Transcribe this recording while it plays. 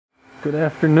Good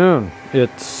afternoon.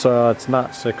 It's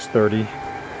not 6:30.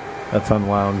 That's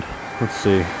unwound. Let's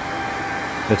see.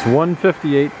 It's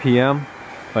 1:58 p.m.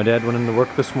 My dad went into work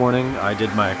this morning. I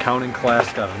did my accounting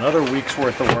class, got another week's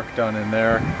worth of work done in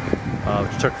there,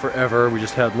 which took forever. We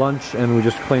just had lunch and we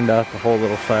just cleaned out the whole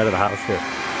little side of the house here.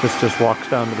 This just walks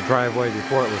down to the driveway.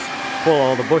 Before it was full of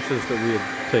all the bushes that we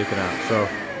had taken out. So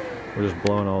we're just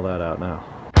blowing all that out now.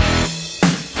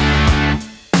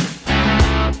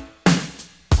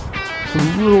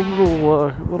 It's a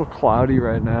little cloudy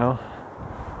right now.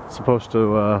 It's supposed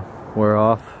to wear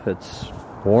off. It's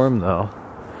warm though.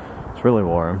 It's really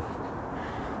warm.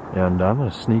 And I'm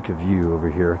gonna sneak a view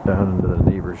over here down into the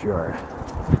neighbor's yard.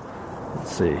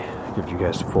 Let's see, give you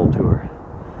guys a full tour.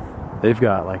 They've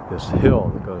got like this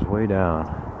hill that goes way down.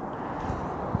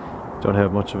 Don't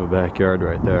have much of a backyard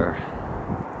right there.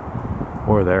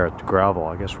 Or there at the gravel.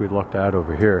 I guess we lucked out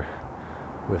over here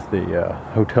with the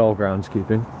hotel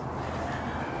groundskeeping.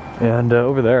 And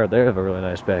over there, they have a really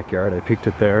nice backyard. I peeked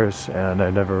at theirs, and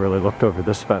I never really looked over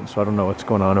this fence, so I don't know what's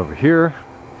going on over here.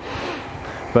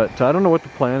 But I don't know what the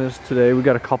plan is today. We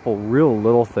got a couple real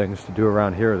little things to do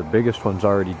around here. The biggest one's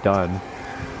already done.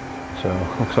 So,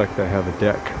 looks like they have a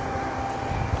deck.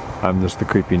 I'm just the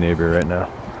creepy neighbor right now.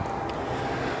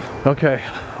 Okay,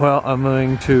 well, I'm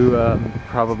going to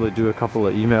probably do a couple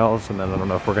of emails, and then I don't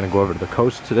know if we're going to go over to the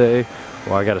coast today,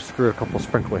 or I got to screw a couple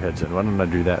sprinkler heads in. Why don't I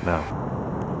do that now?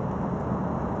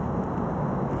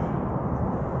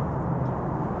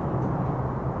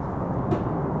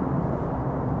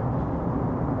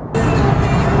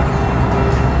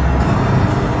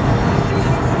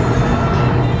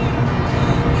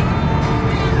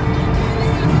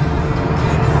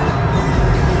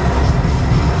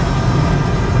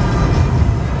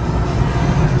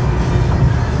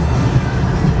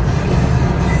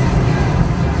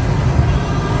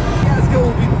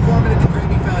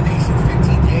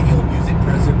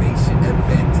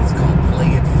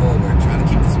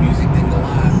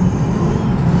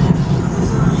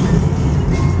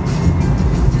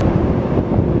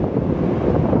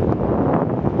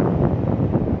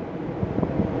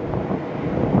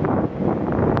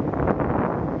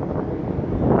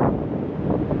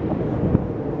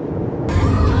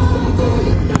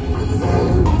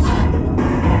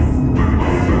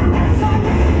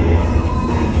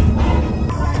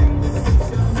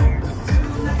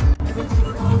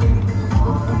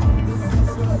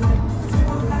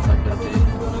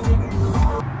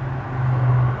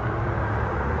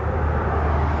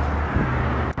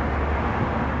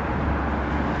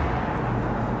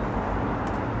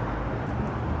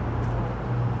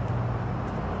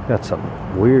 Got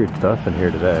some weird stuff in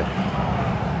here today.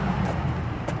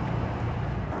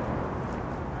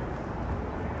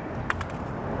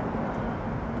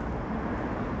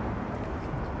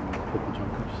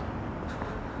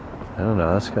 I don't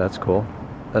know, that's cool.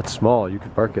 That's small, you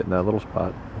could park it in that little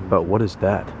spot. But what is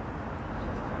that?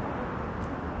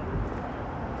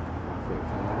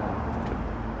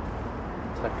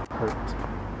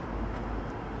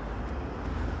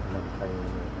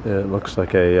 It looks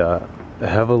like a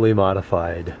heavily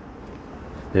modified.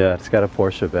 Yeah, it's got a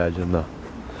Porsche badge in the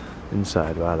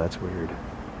inside. Wow, that's weird.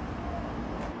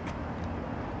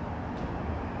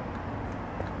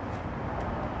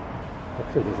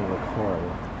 Actually, doesn't look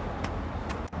horrible.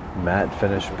 Matte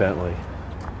finish Bentley.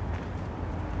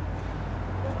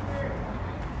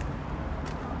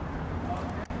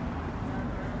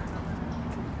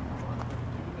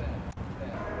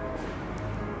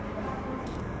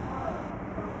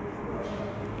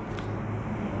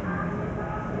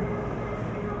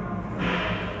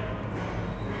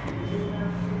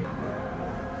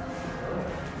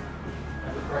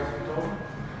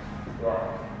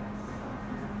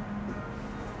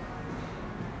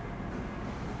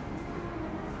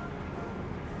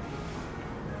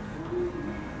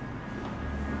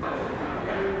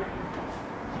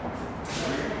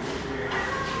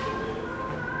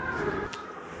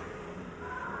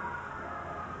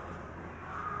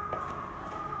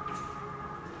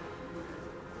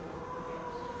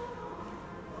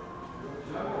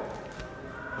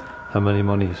 How many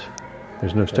monies?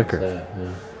 There's no sticker.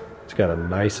 Yeah. It's got a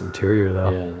nice interior though.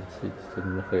 Yeah, the seats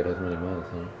didn't look like it has many miles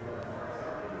on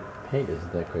it. Paint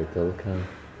isn't that great though, look how...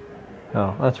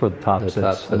 Oh, that's where the top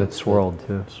sits, and it's swirled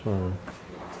too. Swirled.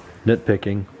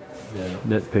 Nitpicking. Yeah.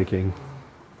 Nitpicking.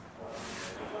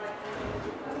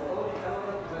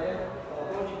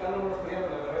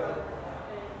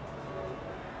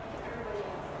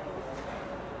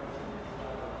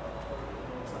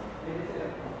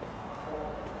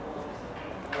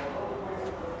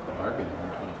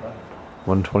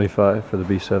 $125 for the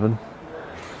B7.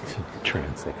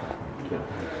 Trans Am.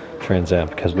 Trans Am,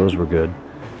 because those were good.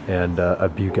 And a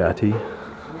Bugatti.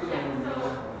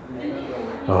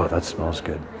 Oh, that smells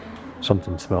good.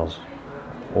 Something smells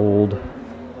old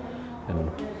and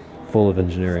full of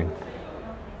engineering.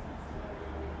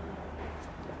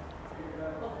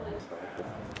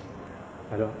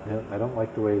 I don't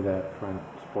like the way that front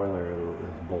spoiler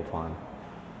is bolt on.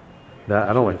 That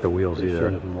I don't like the wheels They either.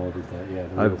 should have molded that. Yeah,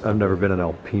 the wheels I've never been an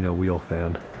Alpina wheel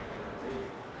fan.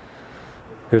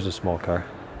 Here's a small car.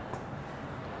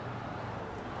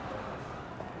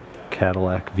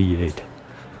 Cadillac V8.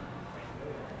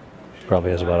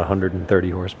 Probably has about 130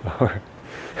 horsepower.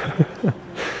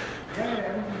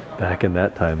 Back in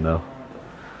that time though.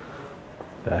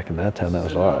 Back in that time that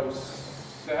was a lot.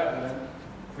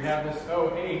 We have this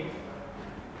 08,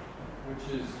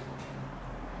 which is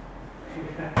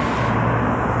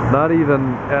Not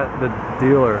even at the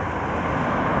dealer.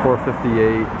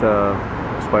 458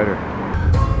 Spider.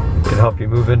 Can help you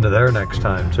move into there next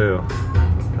time too.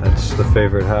 That's the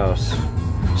favorite house.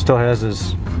 Still has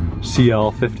his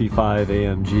CL55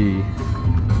 AMG.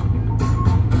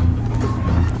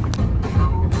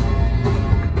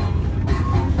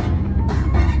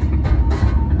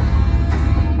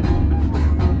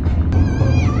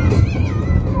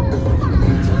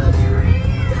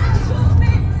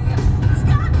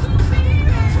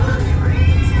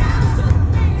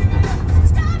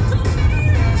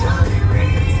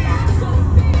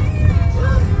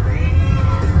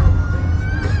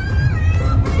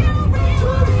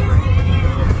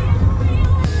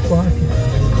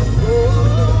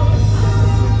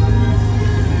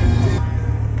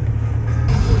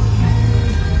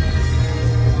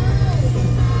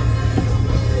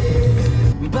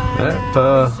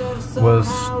 That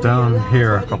was down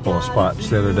here a couple of spots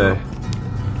the other day.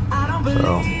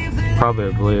 So,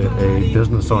 probably a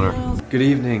business owner. Good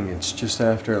evening, it's just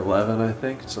after 11 I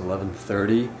think, it's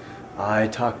 11:30. I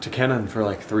talked to Kenan for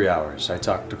like 3 hours. I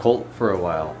talked to Colt for a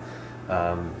while.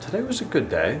 Today was a good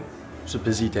day. It was a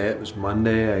busy day, it was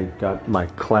Monday. I got my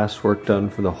classwork done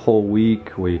for the whole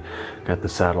week. We got the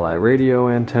satellite radio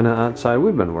antenna outside.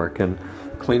 We've been working.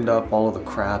 Cleaned up all of the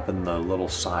crap in the little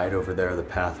side over there, the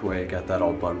pathway, got that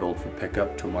all bundled for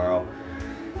pickup tomorrow.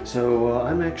 So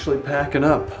I'm actually packing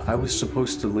up. I was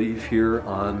supposed to leave here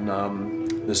on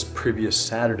this previous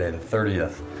Saturday, the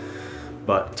 30th.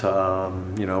 But,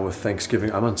 you know, with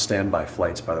Thanksgiving, I'm on standby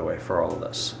flights, by the way, for all of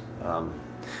this.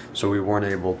 So we weren't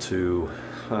able to,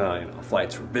 you know,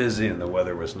 flights were busy and the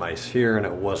weather was nice here and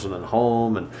it wasn't at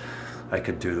home and I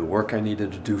could do the work I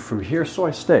needed to do from here, so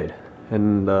I stayed.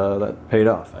 And that paid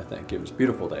off, I think. It was a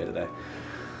beautiful day today.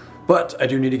 But I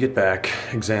do need to get back.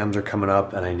 Exams are coming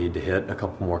up and I need to hit a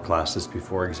couple more classes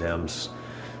before exams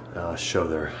show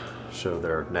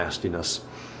their nastiness.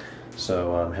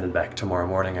 So I'm headed back tomorrow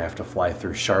morning. I have to fly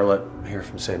through Charlotte here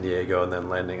from San Diego and then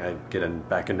landing. I get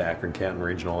back into Akron-Canton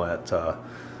Regional at,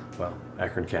 well,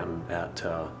 Akron-Canton at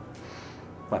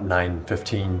about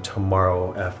 9:15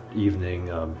 tomorrow evening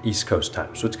East Coast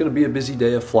time. So it's going to be a busy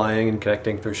day of flying and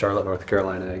connecting through Charlotte, North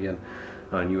Carolina again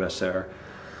on US Air.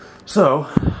 So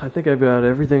I think I've got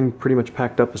everything pretty much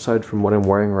packed up aside from what I'm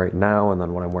wearing right now and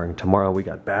then what I'm wearing tomorrow. We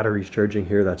got batteries charging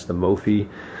here. That's the Mophie.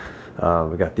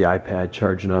 We got the iPad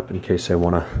charging up in case I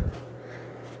want to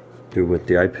do what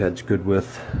the iPad's good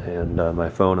with, and my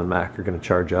phone and Mac are going to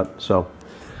charge up. So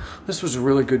this was a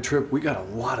really good trip. We got a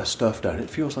lot of stuff done. It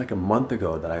feels like a month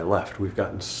ago that I left. We've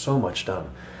gotten so much done.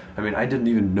 I mean, I didn't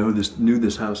even knew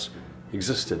this house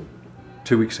existed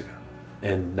 2 weeks ago.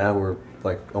 And now we're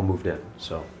like all moved in.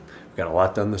 So we got a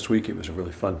lot done this week. It was a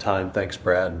really fun time. Thanks,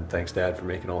 Brad, and thanks, Dad, for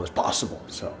making all this possible.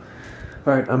 So,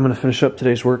 all right, I'm gonna finish up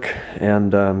today's work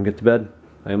and get to bed.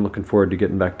 I am looking forward to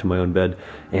getting back to my own bed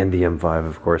and the M5,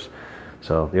 of course.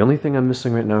 So the only thing I'm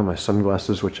missing right now are my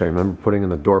sunglasses, which I remember putting in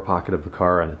the door pocket of the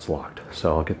car, and it's locked.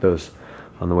 So I'll get those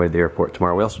on the way to the airport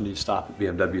tomorrow. We also need to stop at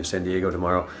BMW San Diego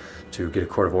tomorrow to get a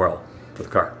quart of oil for the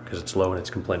car because it's low and it's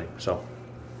complaining. So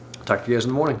I'll talk to you guys in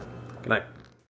the morning. Good night.